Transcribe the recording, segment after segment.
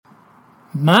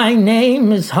My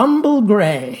name is Humble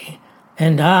Gray,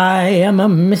 and I am a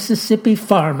Mississippi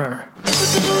farmer.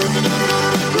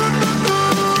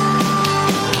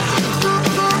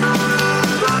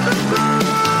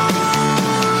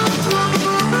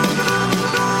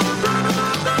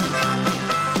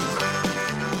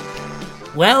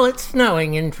 Well, it's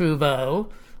snowing in Trouveau.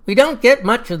 We don't get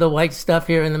much of the white stuff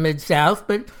here in the Mid-South,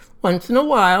 but once in a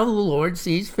while the Lord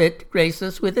sees fit to grace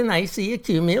us with an icy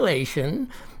accumulation.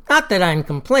 Not that I'm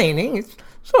complaining, it's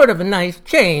sort of a nice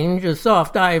change, a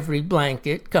soft ivory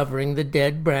blanket covering the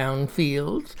dead brown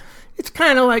fields. It's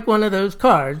kind of like one of those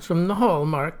cards from the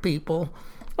Hallmark people.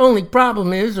 Only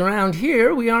problem is, around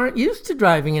here we aren't used to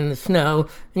driving in the snow,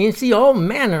 and you see all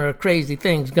manner of crazy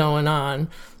things going on.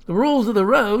 The rules of the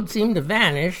road seem to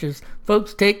vanish as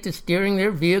folks take to steering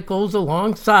their vehicles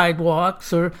along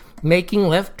sidewalks or making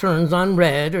left turns on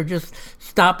red or just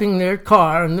stopping their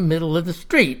car in the middle of the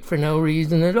street for no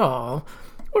reason at all.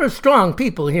 We're strong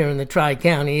people here in the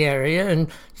Tri-County area and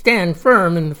stand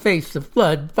firm in the face of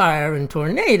flood, fire, and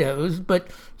tornadoes, but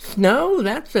snow,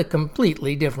 that's a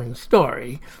completely different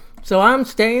story. So I'm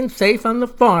staying safe on the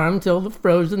farm till the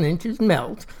frozen inches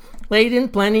melt. Laid in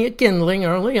plenty of kindling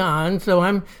early on, so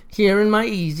I'm here in my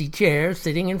easy chair,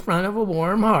 sitting in front of a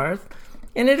warm hearth.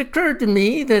 And it occurred to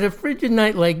me that a frigid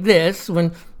night like this,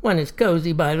 when one is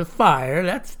cozy by the fire,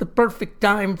 that's the perfect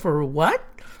time for what?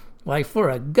 Why, for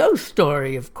a ghost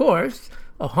story, of course.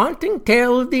 A haunting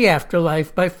tale of the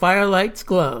afterlife by firelight's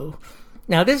glow.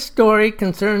 Now, this story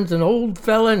concerns an old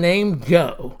fella named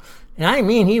Joe. And I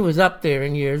mean he was up there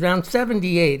in years, around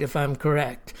 78 if I'm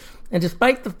correct. And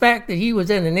despite the fact that he was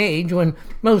at an age when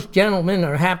most gentlemen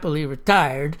are happily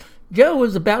retired, Joe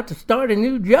was about to start a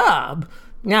new job.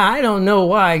 Now, I don't know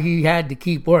why he had to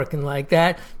keep working like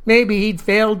that. Maybe he'd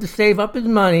failed to save up his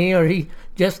money, or he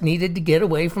just needed to get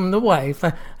away from the wife.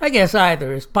 I guess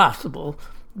either is possible.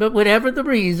 But whatever the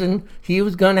reason, he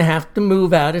was going to have to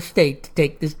move out of state to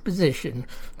take this position.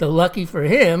 Though lucky for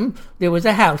him, there was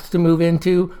a house to move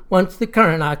into once the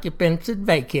current occupants had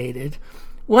vacated.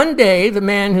 One day, the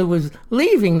man who was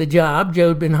leaving the job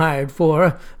Joe'd been hired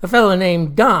for, a fellow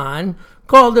named Don,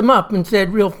 called him up and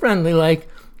said real friendly like,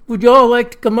 "Would you all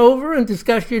like to come over and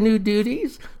discuss your new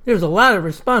duties? There's a lot of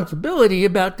responsibility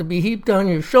about to be heaped on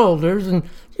your shoulders, and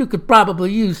you could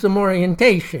probably use some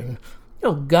orientation."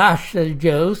 "Oh, gosh," said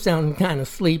Joe, sounding kind of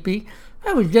sleepy.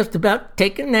 "I was just about to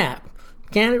take a nap.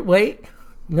 Can't it wait?"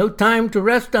 "No time to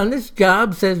rest on this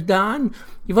job," says Don.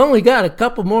 "You've only got a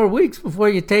couple more weeks before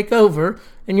you take over,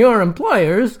 and your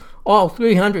employers, all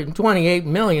 328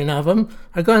 million of them,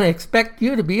 are going to expect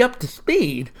you to be up to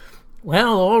speed."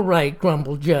 "Well, all right,"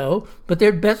 grumbled Joe, "but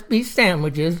there'd best be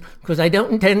sandwiches, 'cause I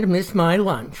don't intend to miss my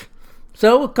lunch."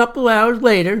 So a couple hours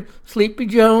later, Sleepy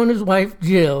Joe and his wife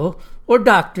Jill, or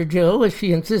Dr. Jill as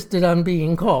she insisted on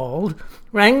being called,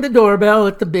 rang the doorbell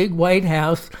at the big white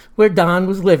house where Don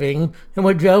was living and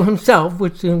where Joe himself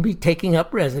would soon be taking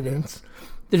up residence.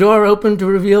 The door opened to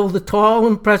reveal the tall,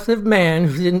 impressive man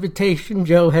whose invitation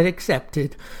Joe had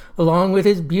accepted, along with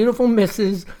his beautiful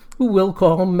missus, who we'll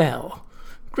call Mel.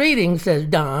 "Greetings," says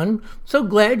Don. "So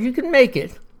glad you can make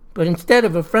it." But instead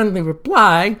of a friendly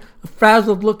reply, a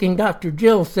frazzled-looking Dr.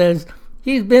 Jill says,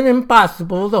 "He's been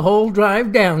impossible the whole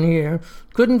drive down here.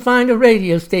 Couldn't find a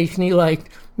radio station he liked,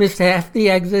 missed half the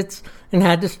exits, and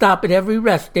had to stop at every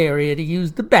rest area to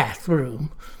use the bathroom."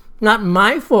 "Not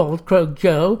my fault," croaked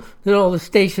Joe, "that all the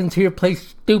stations here play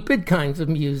stupid kinds of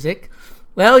music."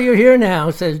 "Well, you're here now,"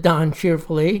 says Don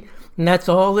cheerfully, "and that's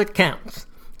all that counts."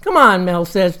 "Come on," Mel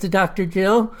says to Dr.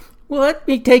 Jill. "Well, let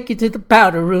me take you to the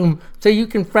powder room so you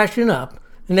can freshen up,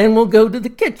 and then we'll go to the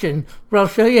kitchen, where I'll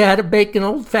show you how to bake an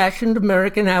old-fashioned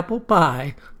American apple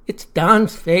pie. It's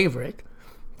Don's favorite."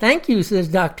 "Thank you," says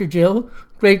Dr. Jill,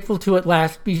 grateful to at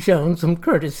last be shown some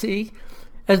courtesy.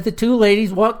 As the two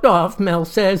ladies walked off, Mel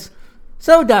says,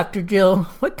 "So, Dr. Jill,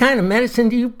 what kind of medicine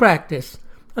do you practice?"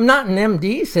 "I'm not an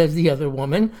M.D., says the other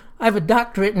woman. "I've a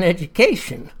doctorate in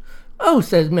education." "Oh,"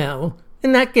 says Mel,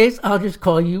 "in that case, I'll just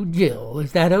call you Jill.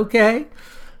 Is that okay?"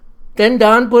 Then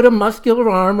Don put a muscular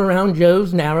arm around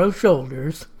Joe's narrow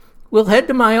shoulders. "We'll head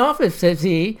to my office," says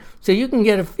he, "so you can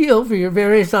get a feel for your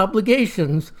various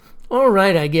obligations." "All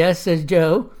right, I guess," says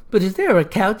Joe, "but is there a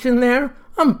couch in there?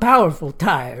 I'm powerful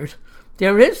tired."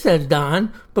 "There is," says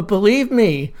Don, "but believe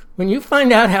me, when you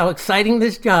find out how exciting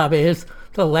this job is,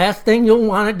 the last thing you'll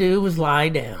want to do is lie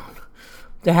down."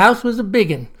 The house was a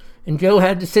big one, and Joe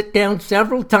had to sit down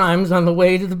several times on the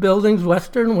way to the building's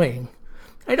western wing.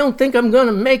 "I don't think I'm going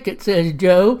to make it," says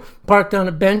Joe, parked on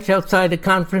a bench outside the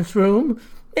conference room.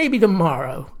 "Maybe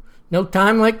tomorrow." "No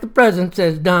time like the present,"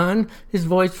 says Don, his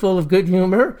voice full of good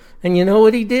humor. "And you know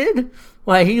what he did?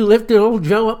 Why, he lifted old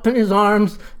Joe up in his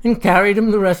arms and carried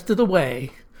him the rest of the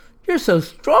way. "You're so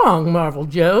strong," marveled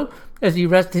Joe, as he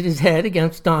rested his head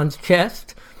against Don's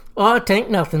chest. "Aw, 'tain't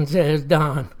nothing," says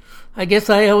Don. "I guess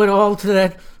I owe it all to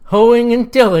that hoeing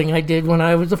and tilling I did when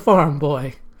I was a farm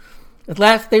boy." At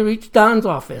last they reached Don's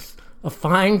office, a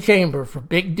fine chamber for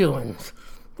big doings.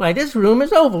 "Why, this room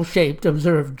is oval-shaped,"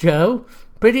 observed Joe.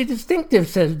 "Pretty distinctive,"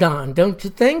 says Don, "don't you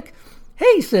think?"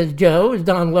 "Hey," says Joe, as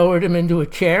Don lowered him into a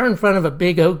chair in front of a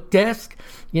big oak desk.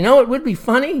 "You know, it would be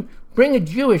funny. Bring a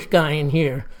Jewish guy in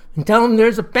here and tell him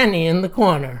there's a penny in the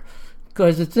corner.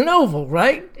 'Cause it's an oval,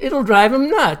 right? It'll drive him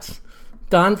nuts."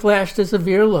 Don flashed a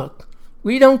severe look.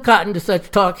 "We don't cotton to such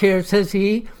talk here," says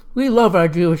he. "We love our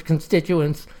Jewish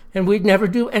constituents, and we'd never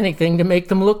do anything to make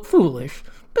them look foolish.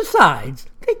 Besides,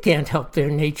 they can't help their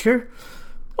nature."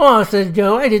 "Aw," says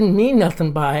Joe, "I didn't mean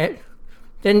nothing by it."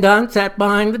 Then Don sat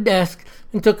behind the desk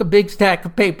and took a big stack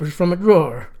of papers from a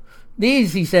drawer.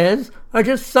 "These," he says, "are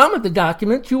just some of the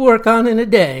documents you work on in a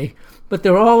day, but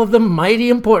they're all of them mighty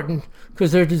important,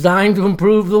 because they're designed to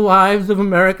improve the lives of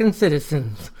American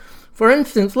citizens. For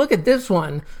instance, look at this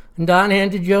one," and Don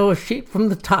handed Joe a sheet from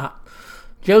the top.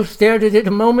 Joe stared at it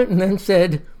a moment and then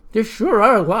said, "There sure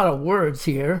are a lot of words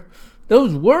here."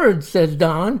 "Those words," says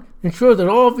Don, "ensure that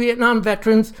all Vietnam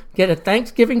veterans get a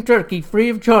Thanksgiving turkey free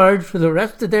of charge for the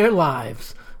rest of their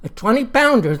lives. A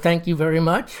 20-pounder, thank you very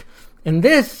much. And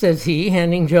this," says he,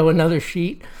 handing Joe another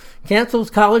sheet, "cancels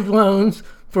college loans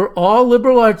for all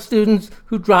liberal arts students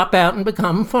who drop out and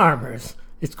become farmers.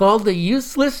 It's called the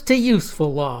Useless to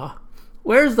Useful Law."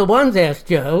 "Where's the ones," asked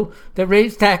Joe, "that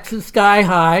raise taxes sky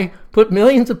high, put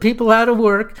millions of people out of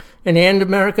work, and hand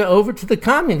America over to the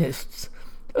communists?"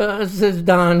 Says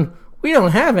Don, "We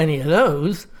don't have any of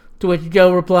those." To which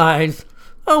Joe replies,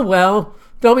 "Oh, well,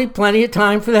 there'll be plenty of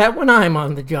time for that when I'm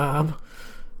on the job."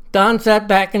 Don sat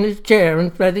back in his chair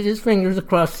and threaded his fingers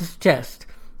across his chest.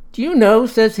 "Do you know,"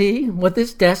 says he, "what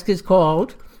this desk is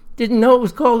called?" "Didn't know it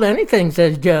was called anything,"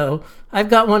 says Joe. "I've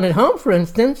got one at home, for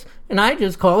instance, and I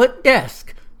just call it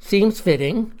desk. Seems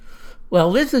fitting."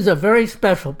 "Well, this is a very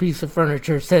special piece of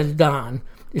furniture," says Don.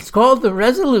 "It's called the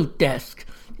Resolute desk.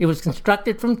 It was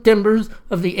constructed from timbers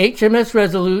of the HMS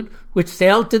Resolute, which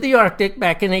sailed to the Arctic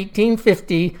back in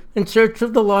 1850 in search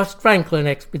of the lost Franklin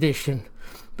expedition.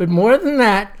 But more than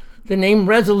that, the name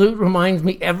Resolute reminds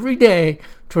me every day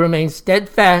to remain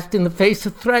steadfast in the face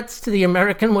of threats to the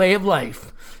American way of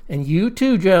life. And you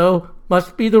too, Joe,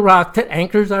 must be the rock that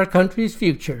anchors our country's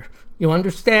future. You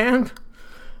understand?"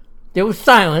 There was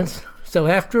silence, so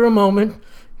after a moment,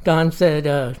 Don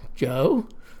said, "Joe?"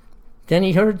 Then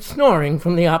he heard snoring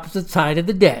from the opposite side of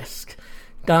the desk.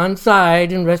 Don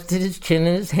sighed and rested his chin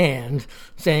in his hand,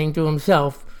 saying to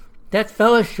himself, "That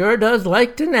fella sure does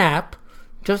like to nap."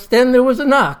 Just then there was a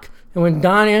knock, and when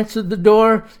Don answered the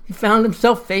door, he found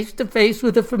himself face to face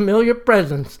with a familiar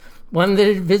presence, one that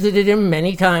had visited him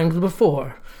many times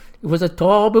before. It was a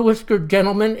tall, bewhiskered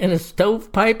gentleman in a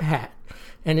stovepipe hat.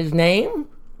 And his name?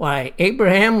 Why,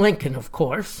 Abraham Lincoln, of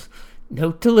course.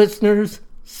 Note to listeners,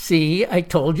 see, I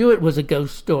told you it was a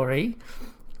ghost story.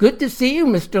 "Good to see you,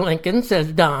 Mr. Lincoln,"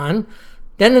 says Don.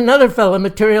 Then another fellow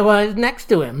materialized next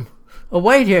to him, a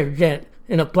white-haired gent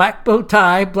in a black bow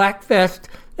tie, black vest,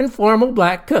 and formal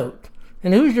black coat.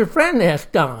 "And who's your friend?"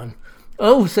 asked Don.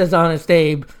 "Oh," says Honest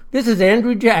Abe, "this is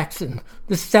Andrew Jackson,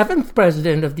 the 7th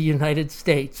President of the United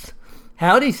States."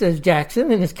 "Howdy," says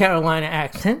Jackson in his Carolina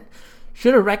accent.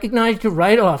 "Should have recognized you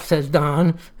right off," says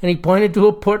Don, and he pointed to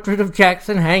a portrait of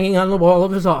Jackson hanging on the wall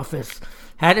of his office.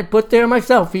 "Had it put there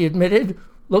myself," he admitted.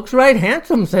 "Looks right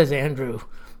handsome," says Andrew.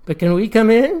 "But can we come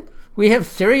in? We have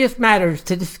serious matters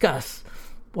to discuss."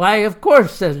 "Why, of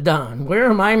course," says Don. "Where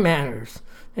are my manners?"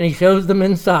 And he shows them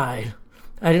inside.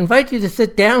 "I'd invite you to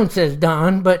sit down," says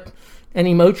Don, "but—" and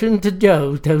he motioned to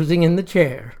Joe, dozing in the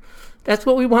chair. "That's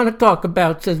what we want to talk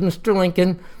about," says Mr.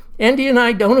 Lincoln. "Andy and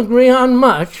I don't agree on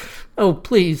much." "Oh,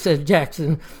 please," says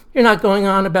Jackson. "You're not going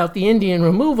on about the Indian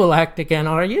Removal Act again,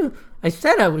 are you? I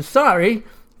said I was sorry."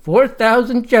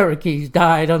 4,000 Cherokees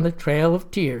died on the Trail of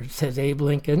Tears," says Abe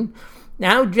Lincoln.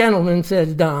 "Now, gentlemen,"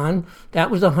 says Don,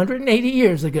 "that was 180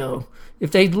 years ago.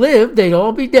 If they'd lived, they'd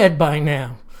all be dead by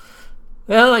now."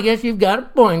 "Well, I guess you've got a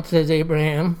point," says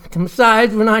Abraham.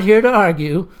 "Besides, we're not here to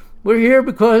argue. We're here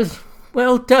because,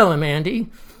 well, tell him, Andy."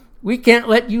 "We can't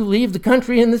let you leave the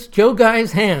country in this Joe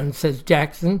guy's hands," says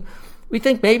Jackson. "We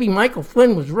think maybe Michael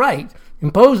Flynn was right.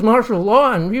 Impose martial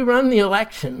law and rerun the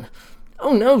election."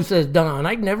 "Oh, no," says Don.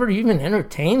 "I'd never even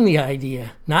entertain the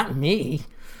idea. Not me."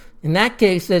 "In that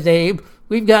case," says Abe,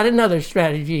 "we've got another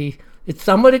strategy. It's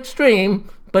somewhat extreme,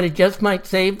 but it just might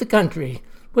save the country."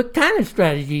 "What kind of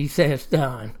strategy?" says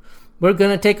Don. "We're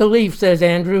going to take a leaf," says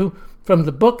Andrew, From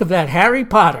the book of that Harry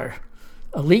Potter.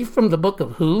 A leaf from the book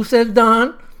of who, says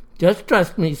Don. Just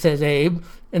trust me, says Abe,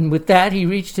 and with that he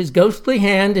reached his ghostly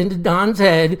hand into Don's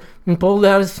head and pulled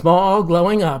out a small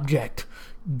glowing object.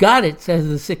 Got it, says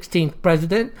the 16th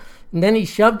president, and then he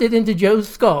shoved it into Joe's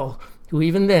skull, who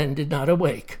even then did not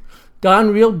awake.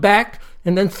 Don reeled back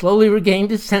and then slowly regained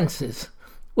his senses.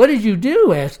 What did you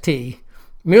do? Asked he.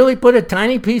 Merely put a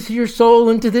tiny piece of your soul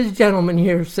into this gentleman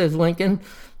here, says Lincoln.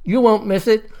 You won't miss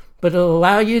it, but it'll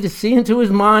allow you to see into his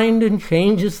mind and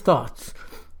change his thoughts.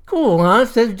 Cool, huh?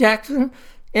 Says Jackson.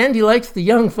 Andy likes the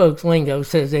young folks' lingo,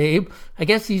 says Abe. I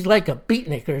guess he's like a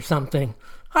beatnik or something.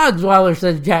 Hogswaller,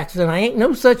 says Jackson, I ain't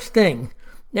no such thing.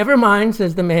 Never mind,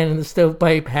 says the man in the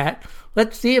stovepipe hat.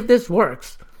 Let's see if this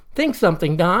works. Think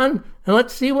something, Don, and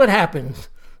let's see what happens.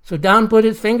 So Don put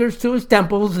his fingers to his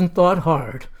temples and thought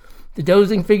hard. The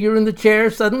dozing figure in the chair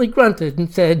suddenly grunted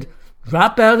and said,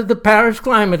 Drop out of the Paris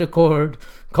Climate Accord.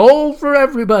 Coal for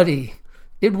everybody.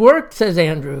 It worked, says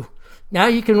Andrew. Now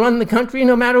you can run the country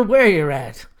no matter where you're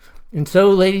at. And so,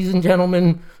 ladies and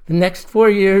gentlemen, the next 4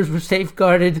 years were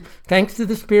safeguarded thanks to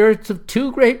the spirits of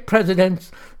two great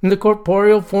presidents and the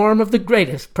corporeal form of the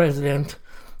greatest president.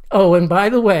 Oh, and by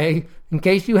the way, in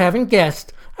case you haven't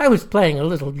guessed, I was playing a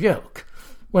little joke.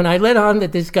 When I let on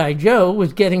that this guy Joe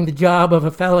was getting the job of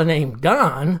a fella named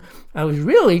Don, I was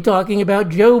really talking about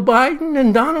Joe Biden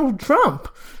and Donald Trump.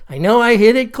 I know I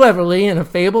hid it cleverly in a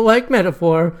fable-like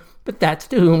metaphor, but that's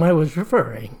to whom I was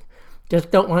referring. Just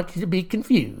don't want you to be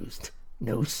confused.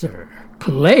 No, sir.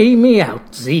 Play me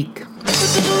out, Zeke.